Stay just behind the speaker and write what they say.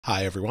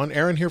Hi everyone,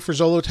 Aaron here for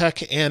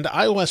Zollotech, and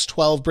iOS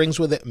 12 brings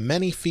with it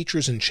many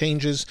features and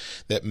changes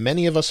that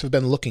many of us have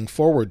been looking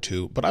forward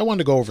to, but I want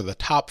to go over the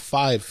top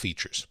 5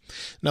 features.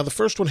 Now the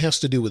first one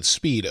has to do with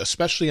speed,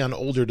 especially on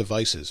older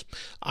devices.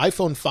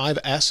 iPhone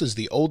 5S is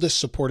the oldest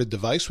supported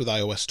device with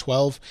iOS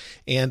 12,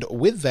 and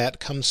with that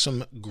comes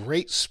some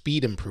great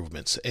speed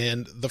improvements.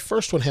 And the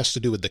first one has to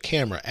do with the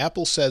camera.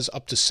 Apple says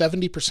up to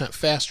 70%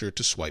 faster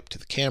to swipe to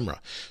the camera.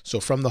 So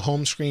from the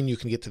home screen you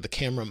can get to the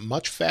camera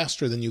much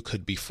faster than you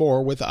could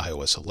before with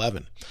iOS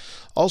 11.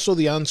 Also,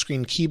 the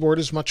on-screen keyboard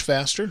is much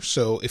faster,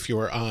 so if you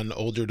were on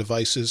older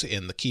devices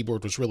and the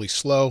keyboard was really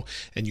slow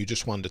and you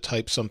just wanted to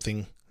type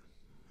something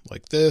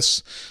like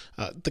this,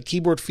 the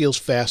keyboard feels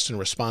fast and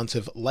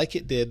responsive like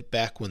it did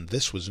back when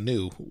this was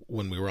new,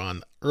 when we were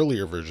on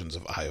earlier versions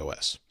of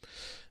iOS.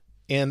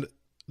 And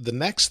the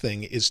next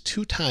thing is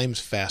 2 times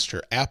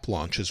faster app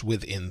launches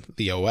within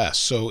the OS.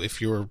 So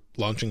if you're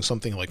launching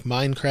something like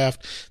Minecraft,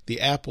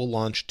 the app will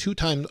launch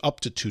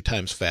up to 2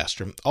 times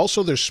faster.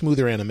 Also, there's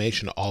smoother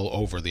animation all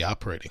over the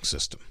operating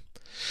system.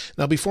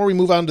 Now, before we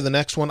move on to the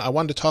next one, I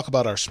wanted to talk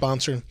about our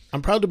sponsor.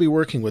 I'm proud to be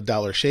working with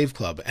Dollar Shave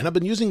Club, and I've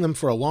been using them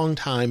for a long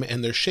time,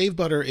 and their shave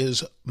butter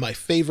is my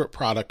favorite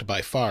product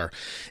by far.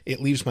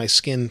 It leaves my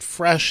skin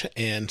fresh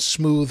and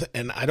smooth,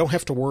 and I don't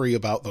have to worry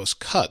about those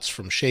cuts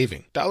from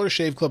shaving. Dollar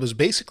Shave Club is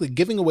basically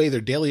giving away their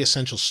Daily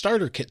Essentials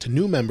Starter Kit to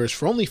new members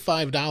for only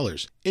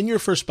 $5. In your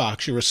first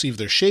box, you'll receive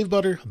their shave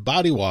butter,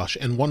 body wash,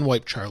 and One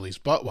Wipe Charlie's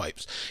butt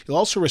wipes. You'll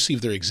also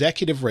receive their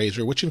executive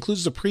razor, which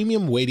includes the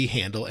premium weighty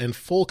handle and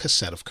full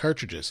cassette of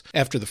cartridges.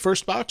 After the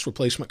first box,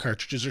 replacement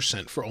cartridges are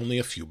sent for only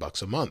a few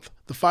bucks a month.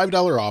 The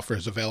 $5 offer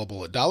is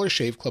available at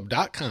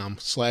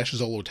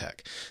dollarshaveclub.com/Zollotech.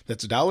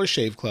 That's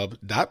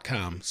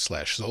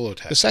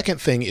dollarshaveclub.com/Zollotech. The second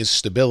thing is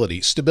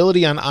stability.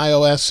 Stability on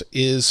iOS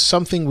is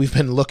something we've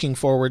been looking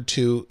forward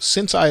to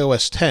since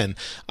iOS 10.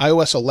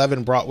 iOS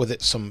 11 brought with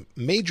it some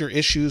major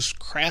issues,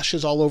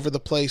 crashes all over the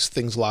place,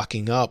 things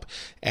locking up,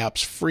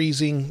 apps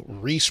freezing,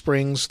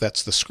 resprings,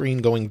 that's the screen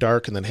going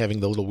dark and then having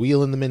the little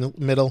wheel in the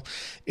middle.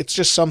 It's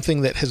just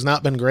something that has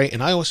not been great,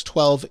 and iOS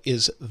 12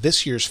 is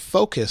this year's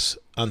focus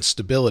on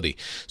stability.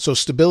 So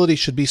stability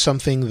should be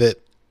something that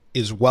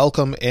is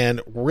welcome,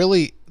 and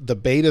really the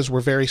betas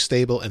were very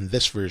stable, and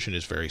this version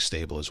is very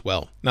stable as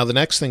well. Now the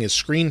next thing is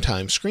screen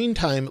time. Screen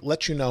time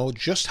lets you know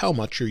just how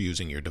much you're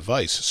using your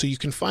device. So you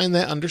can find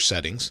that under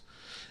settings,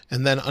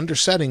 and then under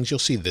settings you'll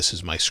see this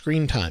is my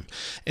screen time.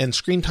 And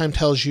screen time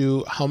tells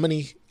you how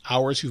many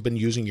hours you've been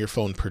using your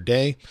phone per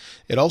day.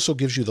 It also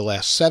gives you the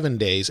last 7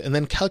 days and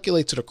then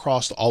calculates it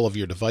across all of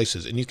your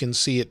devices. And you can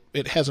see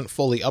it hasn't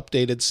fully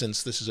updated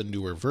since this is a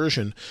newer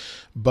version,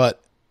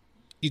 but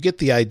you get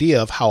the idea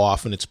of how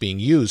often it's being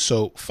used.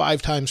 So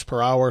 5 times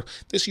per hour,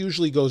 this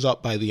usually goes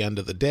up by the end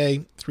of the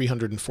day,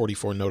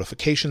 344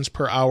 notifications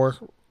per hour.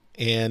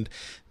 And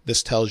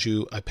this tells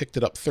you I picked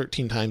it up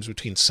 13 times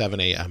between 7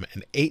 a.m.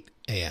 and 8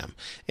 a.m.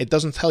 It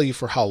doesn't tell you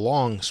for how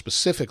long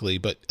specifically,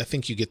 but I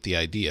think you get the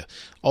idea.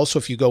 Also,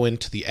 if you go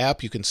into the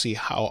app, you can see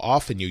how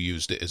often you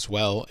used it as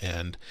well,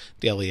 and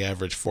daily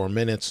average 4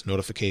 minutes,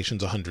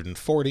 notifications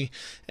 140,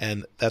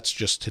 and that's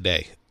just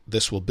today.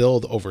 This will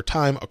build over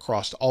time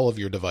across all of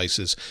your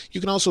devices.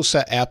 You can also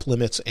set app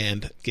limits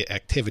and get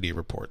activity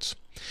reports.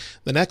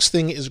 The next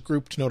thing is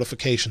grouped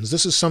notifications.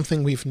 This is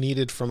something we've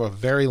needed from a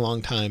very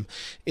long time.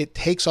 It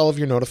takes all of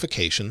your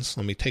notifications,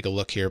 let me take a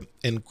look here,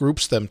 and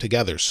groups them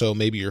together. So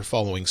maybe you're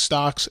following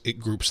stocks, it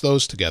groups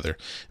those together.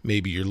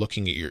 Maybe you're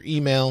looking at your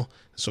email.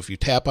 So if you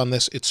tap on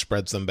this, it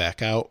spreads them back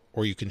out,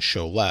 or you can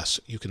show less.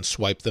 You can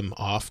swipe them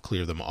off,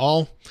 clear them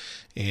all,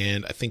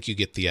 and I think you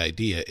get the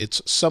idea.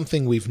 It's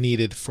something we've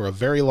needed for a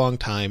very long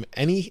time.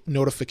 Any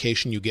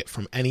notification you get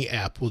from any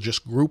app will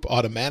just group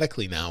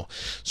automatically now,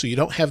 so you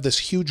don't have this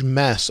huge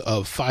mess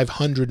of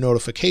 500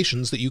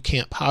 notifications that you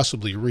can't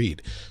possibly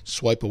read.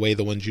 Swipe away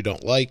the ones you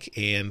don't like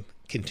and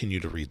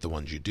continue to read the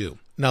ones you do.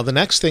 Now the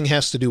next thing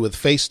has to do with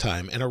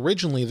FaceTime, and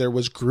originally there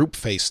was group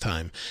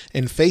FaceTime,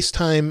 and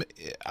FaceTime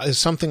is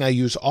something I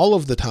use all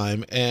of the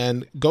time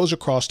and goes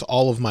across to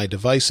all of my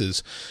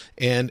devices,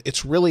 and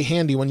it's really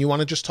handy when you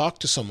want to just talk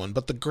to someone.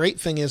 But the great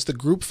thing is the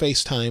group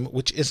FaceTime,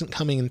 which isn't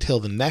coming until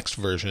the next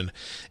version,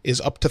 is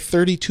up to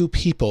 32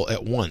 people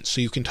at once. So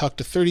you can talk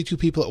to 32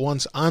 people at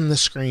once on the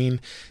screen.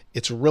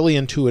 It's really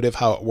intuitive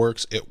how it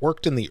works. It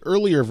worked in the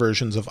earlier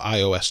versions of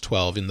iOS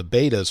 12 in the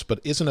betas, but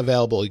isn't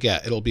available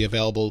yet. It'll be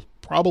available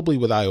probably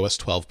with iOS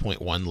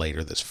 12.1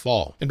 later this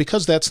fall. And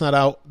because that's not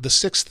out, the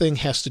sixth thing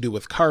has to do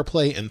with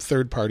CarPlay and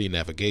third-party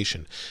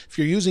navigation. If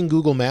you're using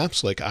Google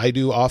Maps like I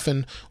do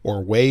often,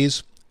 or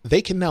Waze,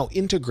 they can now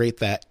integrate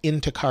that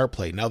into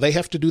CarPlay. Now they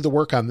have to do the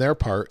work on their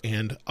part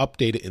and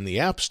update it in the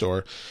App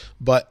Store,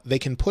 but they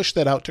can push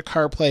that out to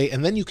CarPlay,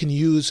 and then you can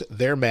use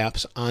their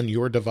maps on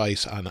your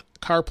device on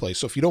CarPlay.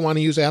 So if you don't want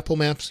to use Apple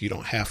Maps, you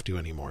don't have to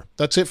anymore.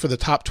 That's it for the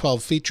top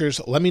 12 features.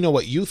 Let me know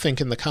what you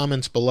think in the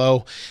comments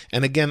below.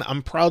 And again,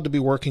 I'm proud to be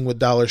working with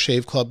Dollar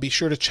Shave Club. Be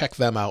sure to check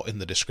them out in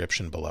the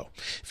description below.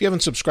 If you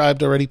haven't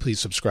subscribed already, please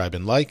subscribe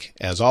and like.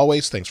 As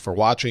always, thanks for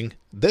watching.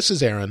 This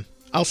is Aaron.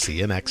 I'll see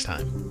you next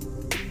time.